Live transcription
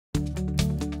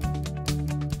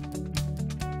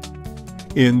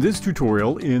In this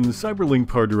tutorial in Cyberlink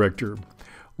PowerDirector,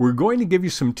 we're going to give you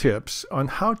some tips on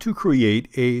how to create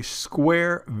a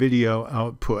square video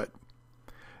output.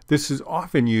 This is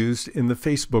often used in the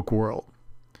Facebook world.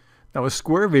 Now, a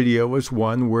square video is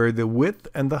one where the width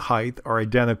and the height are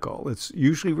identical. It's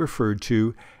usually referred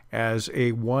to as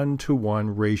a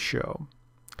 1-to-1 ratio.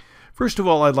 First of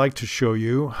all, I'd like to show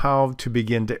you how to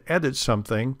begin to edit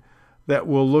something that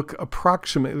will look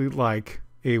approximately like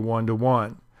a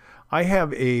 1-to-1. I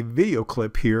have a video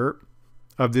clip here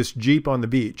of this Jeep on the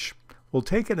beach. We'll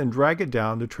take it and drag it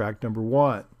down to track number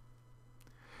 1.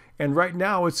 And right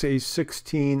now it's a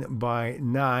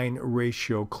 16:9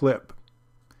 ratio clip.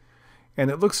 And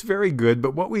it looks very good,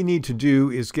 but what we need to do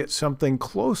is get something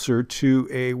closer to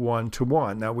a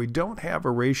 1-to-1. Now, we don't have a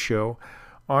ratio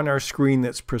on our screen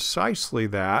that's precisely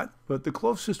that, but the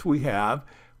closest we have,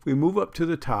 if we move up to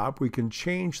the top, we can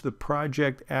change the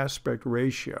project aspect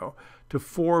ratio to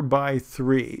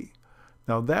 4:3.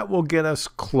 Now that will get us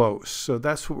close, so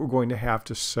that's what we're going to have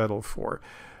to settle for.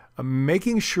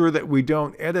 Making sure that we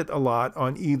don't edit a lot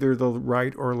on either the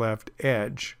right or left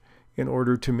edge in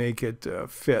order to make it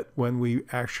fit when we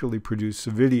actually produce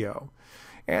a video.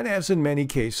 And as in many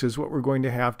cases, what we're going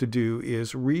to have to do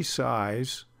is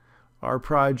resize our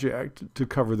project to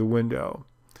cover the window.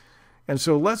 And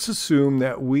so let's assume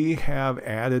that we have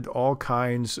added all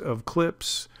kinds of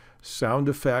clips, sound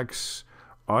effects,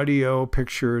 audio,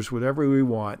 pictures, whatever we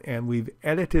want, and we've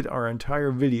edited our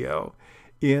entire video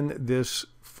in this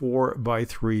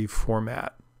 4:3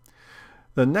 format.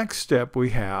 The next step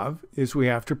we have is we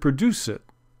have to produce it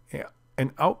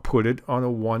and output it on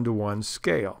a 1-to-1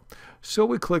 scale. So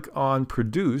we click on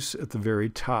Produce at the very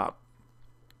top.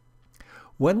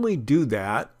 When we do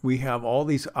that, we have all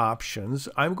these options.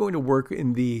 I'm going to work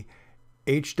in the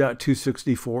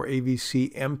H.264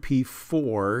 AVC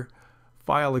MP4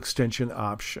 file extension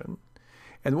option.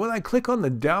 And when I click on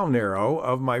the down arrow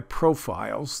of my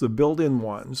profiles, the built-in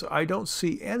ones, I don't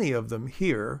see any of them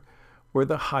here where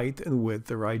the height and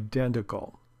width are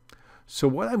identical. So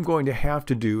what I'm going to have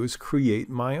to do is create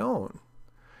my own.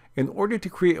 In order to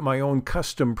create my own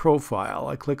custom profile,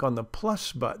 I click on the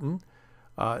plus button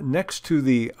next to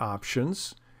the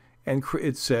options, and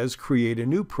it says create a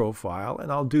new profile,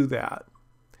 and I'll do that.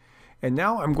 And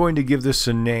now I'm going to give this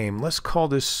a name. Let's call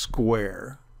this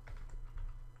square.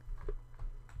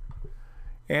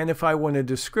 And if I want a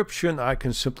description, I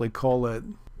can simply call it.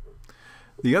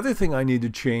 The other thing I need to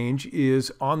change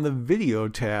is on the video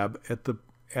tab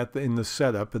in the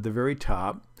setup at the very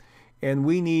top, and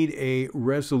we need a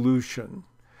resolution.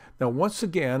 Now, once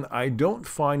again, I don't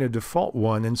find a default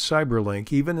one in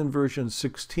Cyberlink, even in version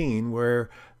 16, where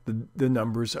the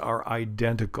numbers are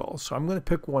identical. So I'm going to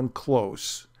pick one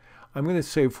close. I'm going to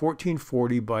say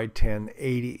 1440 by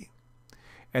 1080.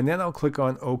 And then I'll click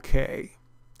on OK.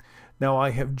 Now,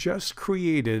 I have just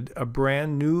created a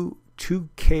brand new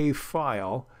 2K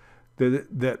file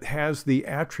that has the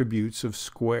attributes of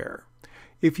square.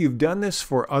 If you've done this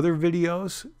for other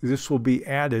videos, this will be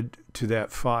added to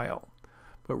that file.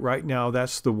 But right now,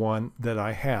 that's the one that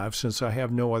I have, since I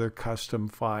have no other custom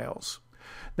files.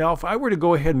 Now, if I were to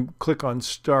go ahead and click on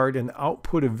Start and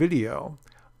output a video,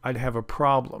 I'd have a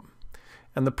problem.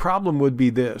 And the problem would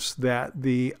be this, that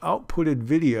the outputted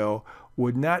video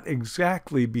would not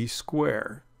exactly be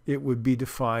square. It would be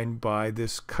defined by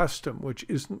this custom, which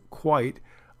isn't quite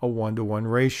a 1-to-1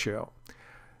 ratio.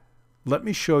 Let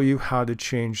me show you how to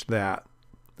change that.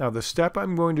 Now, the step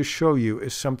I'm going to show you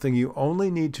is something you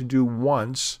only need to do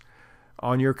once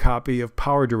on your copy of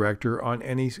PowerDirector on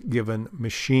any given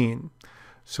machine.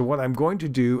 So what I'm going to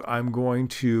do, I'm going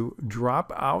to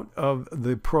drop out of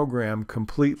the program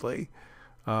completely.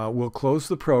 We'll close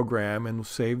the program and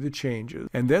save the changes.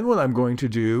 And then what I'm going to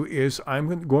do is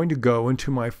I'm going to go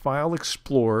into my File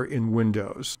Explorer in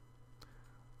Windows.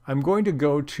 I'm going to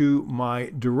go to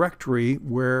my directory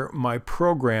where my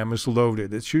program is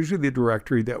loaded. It's usually the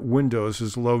directory that Windows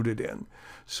is loaded in.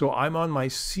 So I'm on my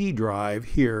C drive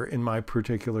here in my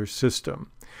particular system.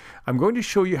 I'm going to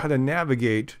show you how to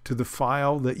navigate to the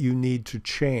file that you need to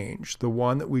change, the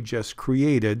one that we just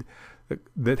created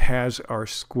that has our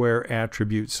square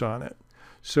attributes on it.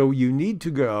 So you need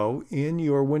to go in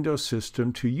your Windows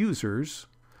system to Users,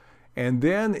 and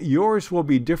then yours will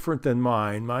be different than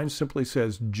mine. Mine simply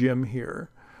says Jim here,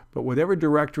 but whatever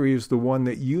directory is the one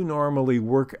that you normally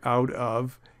work out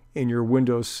of in your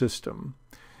Windows system.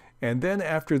 And then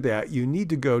after that, you need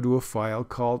to go to a file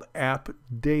called App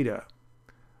Data.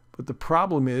 But the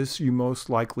problem is you most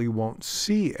likely won't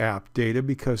see App Data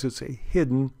because it's a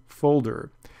hidden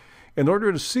folder. In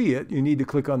order to see it, you need to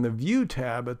click on the View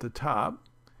tab at the top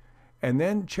and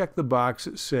then check the box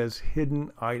that says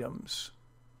Hidden Items.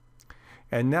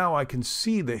 And now I can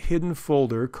see the hidden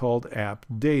folder called App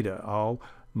Data. I'll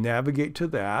navigate to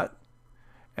that.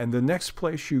 And the next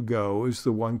place you go is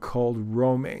the one called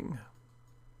Roaming.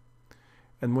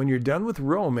 And when you're done with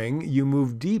Roaming, you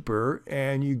move deeper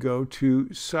and you go to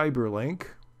Cyberlink.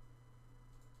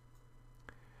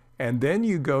 And then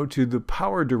you go to the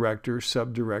PowerDirector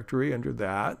subdirectory under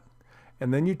that.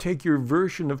 And then you take your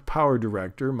version of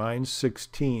PowerDirector, mine's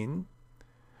 16.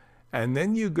 And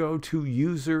then you go to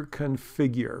User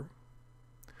Configure.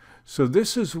 So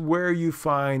this is where you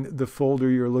find the folder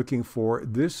you're looking for.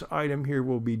 This item here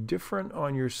will be different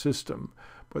on your system,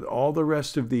 but all the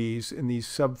rest of these in these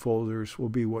subfolders will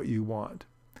be what you want.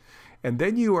 And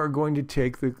then you are going to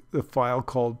take the file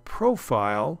called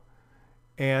Profile,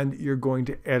 and you're going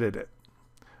to edit it.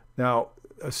 Now,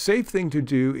 a safe thing to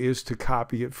do is to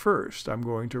copy it first. I'm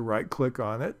going to right-click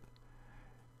on it,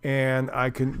 and I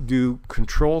can do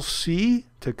Control-C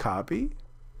to copy,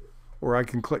 or I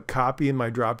can click Copy in my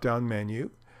drop-down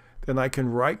menu. Then I can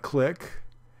right-click,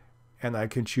 and I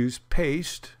can choose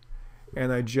Paste,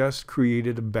 and I just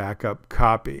created a backup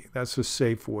copy. That's a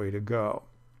safe way to go.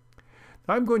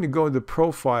 Now I'm going to go to the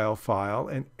Profile file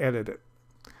and edit it.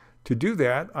 To do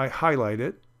that, I highlight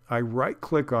it, I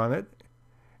right-click on it,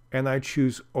 and I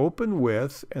choose Open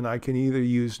With, and I can either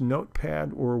use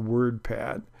Notepad or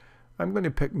WordPad. I'm going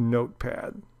to pick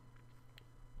Notepad.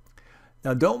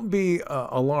 Now don't be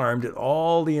alarmed at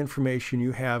all the information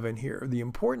you have in here. The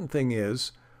important thing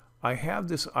is I have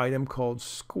this item called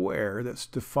Square that's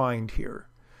defined here.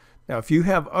 Now if you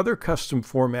have other custom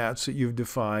formats that you've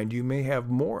defined, you may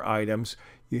have more items.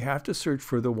 You have to search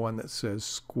for the one that says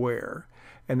Square.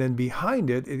 And then behind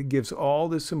it, it gives all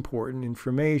this important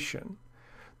information.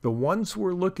 The ones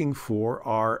we're looking for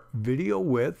are video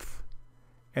width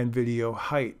and video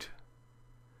height.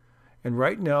 And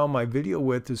right now my video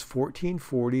width is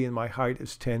 1440 and my height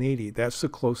is 1080. That's the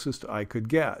closest I could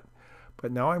get.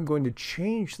 But now I'm going to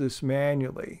change this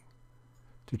manually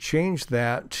to change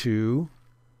that to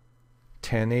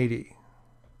 1080.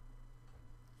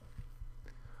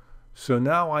 So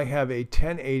now I have a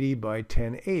 1080 by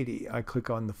 1080. I click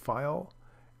on the file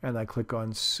and I click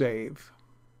on Save.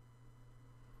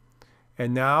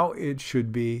 And now it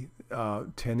should be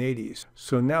 1080s.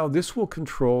 So now this will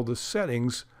control the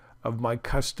settings of my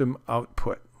custom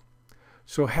output.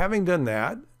 So having done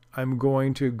that, I'm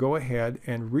going to go ahead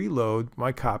and reload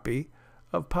my copy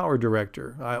of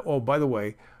PowerDirector. Oh, by the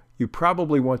way, you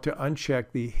probably want to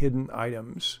uncheck the Hidden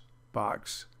Items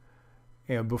box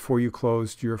and before you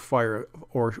close your file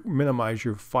or minimize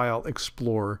your File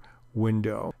Explorer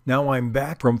window. Now I'm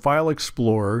back from File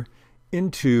Explorer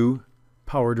into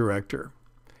PowerDirector,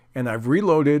 and I've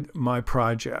reloaded my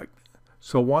project.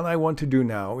 So what I want to do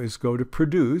now is go to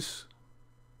Produce,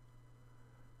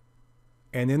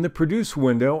 and in the Produce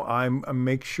window, I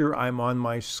make sure I'm on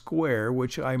my square,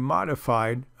 which I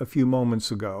modified a few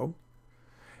moments ago.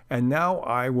 And now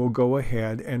I will go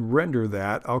ahead and render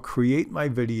that. I'll create my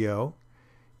video.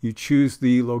 You choose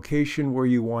the location where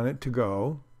you want it to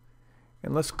go.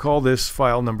 And let's call this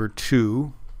file number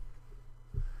 2.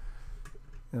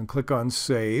 And click on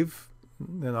Save.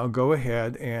 Then I'll go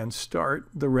ahead and start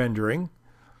the rendering.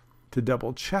 To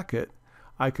double check it,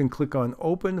 I can click on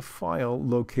Open File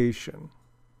Location.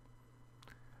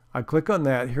 I click on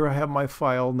that. Here I have my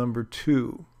file number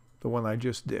 2, the one I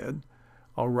just did.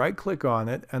 I'll right click on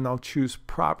it and I'll choose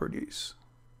Properties.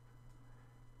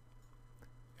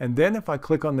 And then if I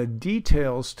click on the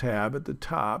Details tab at the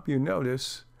top, you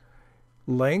notice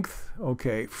length,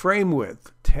 okay, frame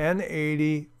width,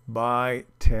 1080 by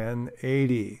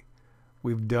 1080.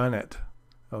 We've done it.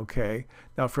 Okay.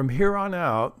 Now from here on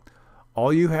out,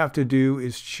 all you have to do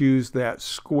is choose that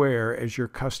square as your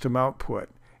custom output.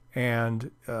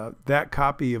 And that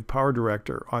copy of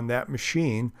PowerDirector on that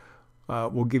machine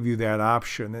will give you that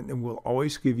option. And it will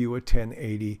always give you a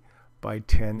 1080 by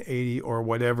 1080 or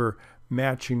whatever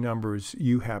matching numbers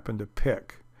you happen to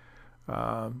pick.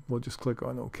 We'll just click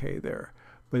on OK there.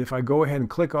 But if I go ahead and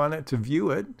click on it to view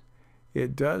it,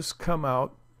 it does come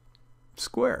out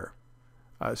square.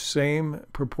 Same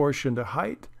proportion to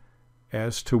height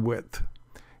as to width.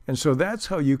 And so that's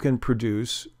how you can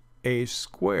produce a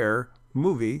square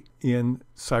movie in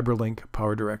Cyberlink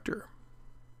PowerDirector.